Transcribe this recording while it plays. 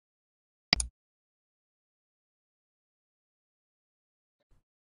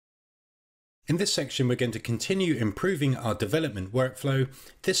In this section, we're going to continue improving our development workflow,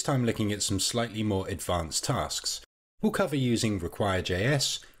 this time looking at some slightly more advanced tasks. We'll cover using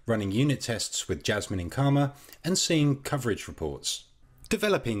RequireJS, running unit tests with Jasmine and Karma, and seeing coverage reports.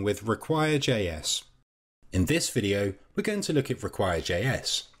 Developing with RequireJS. In this video, we're going to look at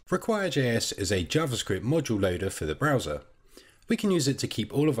RequireJS. RequireJS is a JavaScript module loader for the browser. We can use it to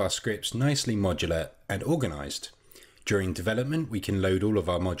keep all of our scripts nicely modular and organized. During development, we can load all of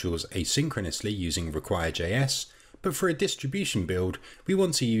our modules asynchronously using RequireJS, but for a distribution build, we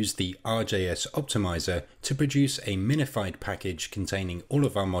want to use the RJS optimizer to produce a minified package containing all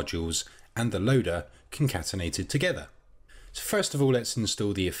of our modules and the loader concatenated together. So first of all, let's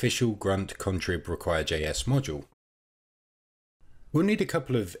install the official Grunt contrib RequireJS module. We'll need a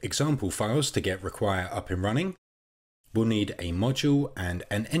couple of example files to get Require up and running. We'll need a module and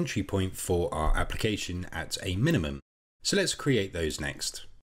an entry point for our application at a minimum. So let's create those next.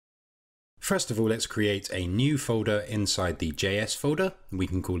 First of all, let's create a new folder inside the JS folder. We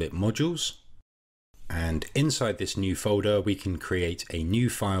can call it modules. And inside this new folder, we can create a new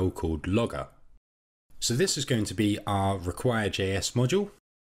file called logger. So this is going to be our RequireJS module.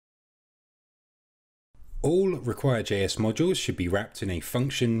 All RequireJS modules should be wrapped in a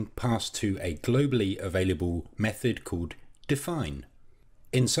function passed to a globally available method called define.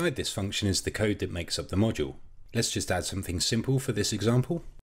 Inside this function is the code that makes up the module. Let's just add something simple for this example.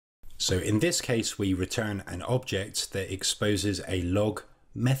 So in this case, we return an object that exposes a log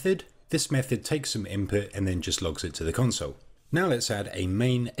method. This method takes some input and then just logs it to the console. Now let's add a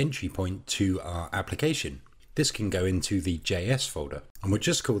main entry point to our application. This can go into the JS folder, and we'll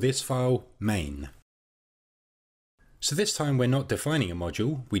just call this file main. So this time we're not defining a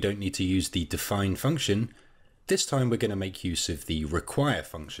module. We don't need to use the define function. This time we're going to make use of the require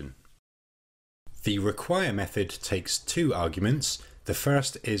function. The require method takes two arguments. The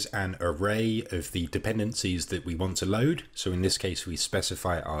first is an array of the dependencies that we want to load. So in this case, we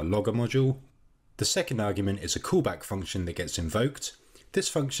specify our logger module. The second argument is a callback function that gets invoked. This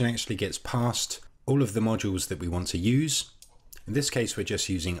function actually gets passed all of the modules that we want to use. In this case, we're just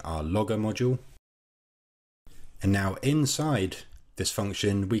using our logger module. And now inside this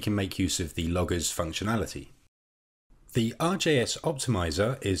function, we can make use of the logger's functionality. The RJS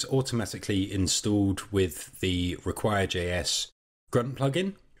optimizer is automatically installed with the RequireJS Grunt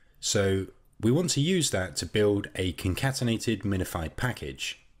plugin. So we want to use that to build a concatenated minified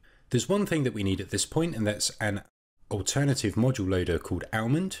package. There's one thing that we need at this point, and that's an alternative module loader called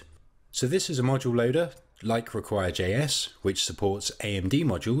Almond. So this is a module loader like RequireJS, which supports AMD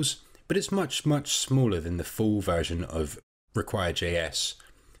modules, but it's much smaller than the full version of RequireJS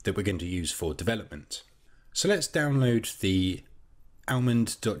that we're going to use for development. So let's download the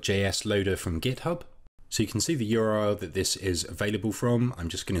Almond.js loader from GitHub. So you can see the URL that this is available from. I'm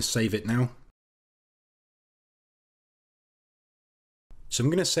just going to save it now. So I'm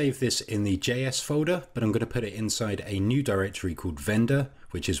going to save this in the JS folder, but I'm going to put it inside a new directory called vendor,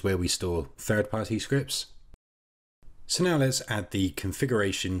 which is where we store third-party scripts. So now let's add the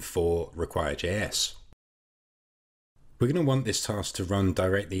configuration for RequireJS. We're going to want this task to run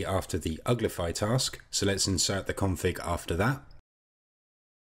directly after the uglify task, so let's insert the config after that.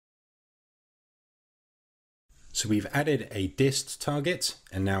 So we've added a dist target,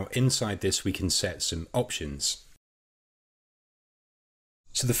 and now inside this we can set some options.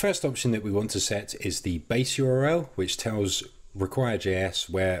 So the first option that we want to set is the base URL, which tells RequireJS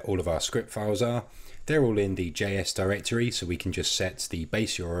where all of our script files are. They're all in the JS directory, so we can just set the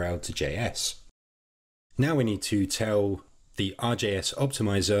base URL to JS. Now we need to tell the RJS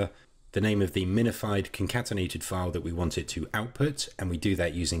optimizer the name of the minified concatenated file that we want it to output, and we do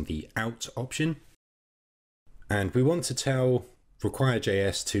that using the out option. And we want to tell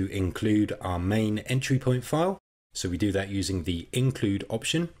RequireJS to include our main entry point file, so we do that using the include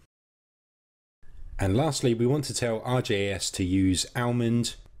option. And lastly, we want to tell RJS to use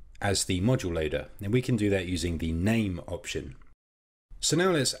Almond as the module loader, and we can do that using the name option. So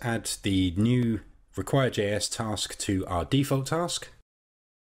now let's add the new RequireJS task to our default task.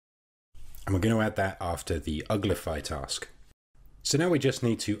 And we're going to add that after the uglify task. So now we just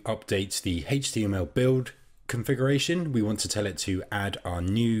need to update the HTML build configuration. We want to tell it to add our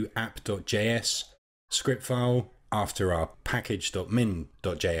new app.js script file after our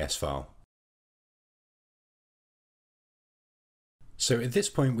package.min.js file. So at this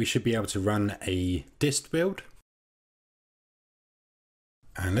point, we should be able to run a dist build.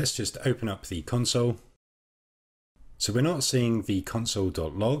 And let's just open up the console. So we're not seeing the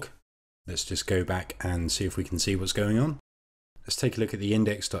console.log. Let's just go back and see if we can see what's going on. Let's take a look at the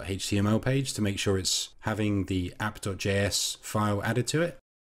index.html page to make sure it's having the app.js file added to it.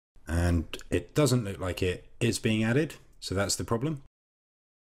 And it doesn't look like it is being added, so that's the problem.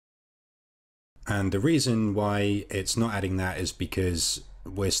 And the reason why it's not adding that is because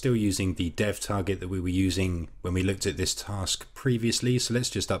we're still using the dev target that we were using when we looked at this task previously. So let's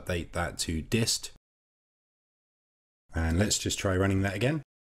just update that to dist. And let's just try running that again.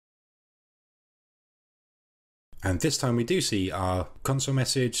 And this time we do see our console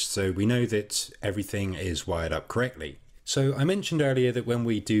message, so we know that everything is wired up correctly. So I mentioned earlier that when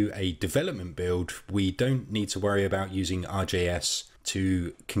we do a development build, we don't need to worry about using RJS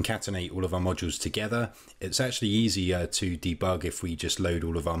to concatenate all of our modules together. It's actually easier to debug if we just load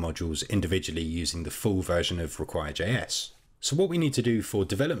all of our modules individually using the full version of Require.js. So what we need to do for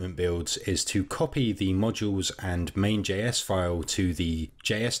development builds is to copy the modules and main.js file to the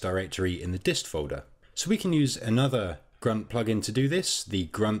JS directory in the dist folder. So we can use another Grunt plugin to do this, the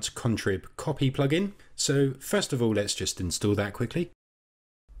Grunt contrib copy plugin. So first of all, let's just install that quickly.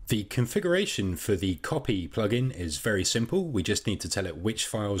 The configuration for the copy plugin is very simple. We just need to tell it which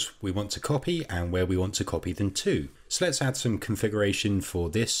files we want to copy and where we want to copy them to. So let's add some configuration for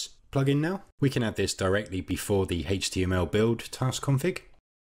this plugin now. We can add this directly before the HTML build task config.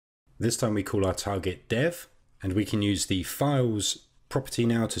 This time we call our target dev, and we can use the files property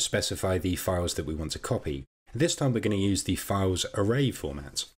now to specify the files that we want to copy. This time we're going to use the files array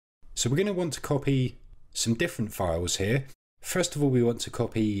format. So we're going to want to copy some different files here. First of all, we want to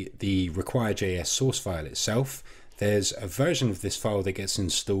copy the Require.js source file itself. There's a version of this file that gets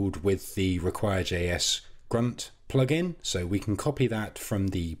installed with the Require.js Grunt plugin, so we can copy that from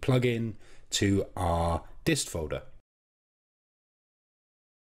the plugin to our dist folder.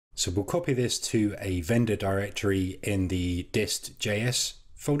 So we'll copy this to a vendor directory in the dist.js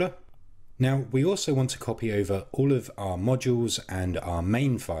folder. Now we also want to copy over all of our modules and our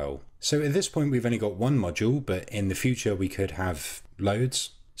main file. So at this point we've only got one module, but in the future we could have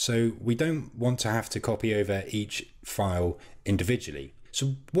loads. So we don't want to have to copy over each file individually.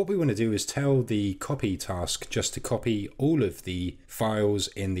 So what we want to do is tell the copy task just to copy all of the files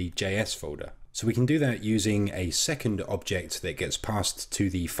in the JS folder. So we can do that using a second object that gets passed to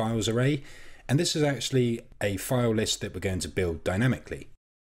the files array. And this is actually a file list that we're going to build dynamically.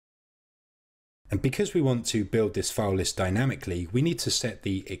 And because we want to build this file list dynamically, we need to set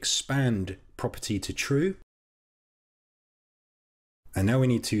the expand property to true. And now we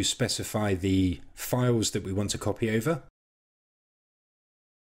need to specify the files that we want to copy over.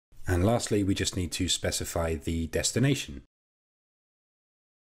 And lastly, we just need to specify the destination.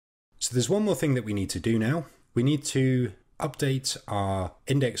 So there's one more thing that we need to do now. We need to update our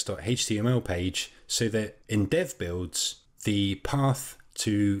index.html page so that in dev builds, the path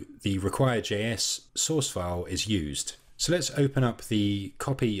to the Require.js source file is used. So let's open up the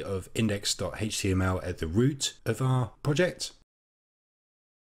copy of index.html at the root of our project.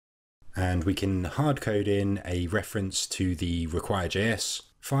 And we can hard code in a reference to the Require.js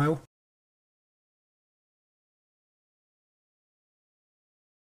file.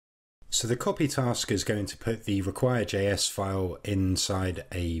 So the copy task is going to put the Require.js file inside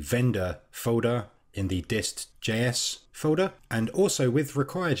a vendor folder in the dist.js folder. And also with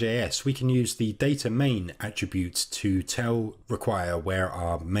Require.js, we can use the data main attribute to tell Require where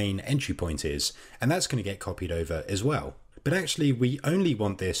our main entry point is. And that's going to get copied over as well. But actually, we only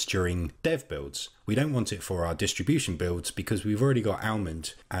want this during dev builds. We don't want it for our distribution builds because we've already got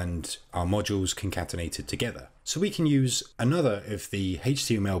Almond and our modules concatenated together. So we can use another of the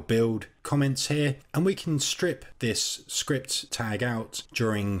HTML build comments here, and we can strip this script tag out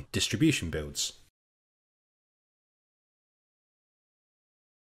during distribution builds.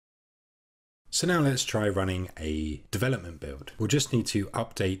 So now let's try running a development build. We'll just need to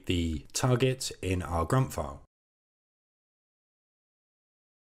update the target in our Grunt file.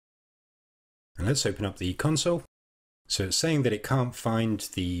 And let's open up the console. So it's saying that it can't find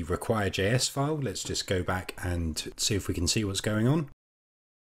the Require.js file. Let's just go back and see if we can see what's going on.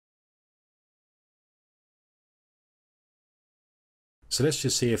 So let's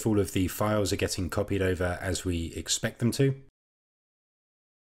just see if all of the files are getting copied over as we expect them to.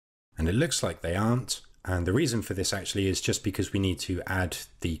 And it looks like they aren't. And the reason for this actually is just because we need to add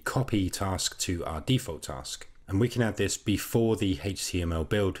the copy task to our default task. And we can add this before the HTML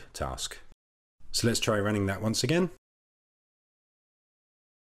build task. So let's try running that once again.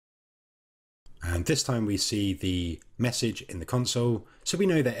 And this time we see the message in the console, so we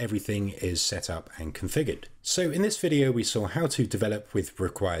know that everything is set up and configured. So in this video, we saw how to develop with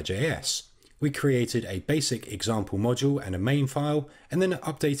Require.js. We created a basic example module and a main file, and then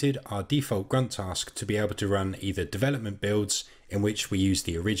updated our default Grunt task to be able to run either development builds, in which we use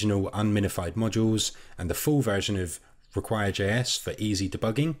the original unminified modules and the full version of RequireJS for easy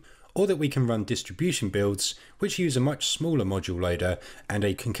debugging, or that we can run distribution builds which use a much smaller module loader and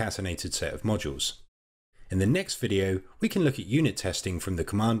a concatenated set of modules. In the next video, we can look at unit testing from the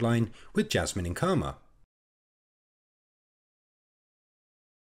command line with Jasmine and Karma.